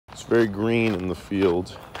very green in the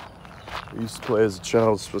field. We used to play as a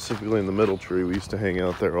child, specifically in the middle tree. We used to hang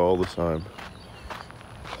out there all the time.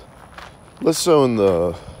 Less so in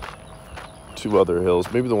the two other hills,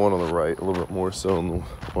 maybe the one on the right, a little bit more so, and the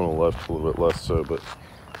one on the left, a little bit less so, but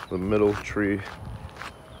the middle tree,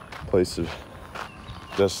 place of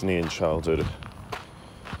destiny and childhood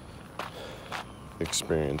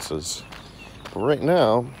experiences. But right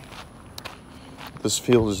now, this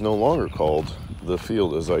field is no longer called the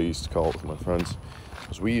field as I used to call it with my friends,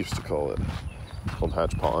 as we used to call it, called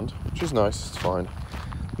Hatch Pond, which is nice, it's fine.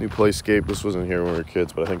 New playscape, this wasn't here when we were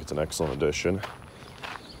kids, but I think it's an excellent addition.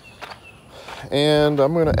 And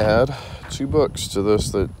I'm going to add 2 books to this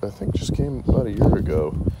that I think just came about a year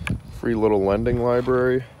ago. Free little lending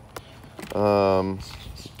library.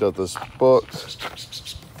 Got this book.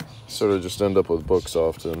 Sort of just end up with books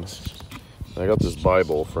often. I got this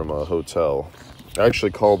Bible from a hotel. I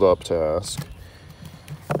actually called up to ask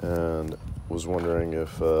and was wondering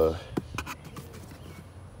if could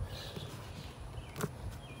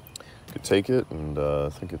take it, and I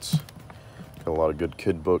think it's got a lot of good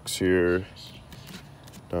kid books here.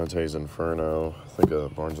 Dante's Inferno, I think a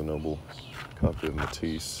Barnes & Noble copy of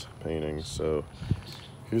Matisse painting. So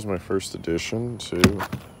here's my first addition to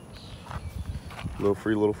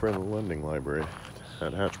Free Little Friend Lending Library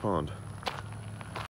at Hatch Pond.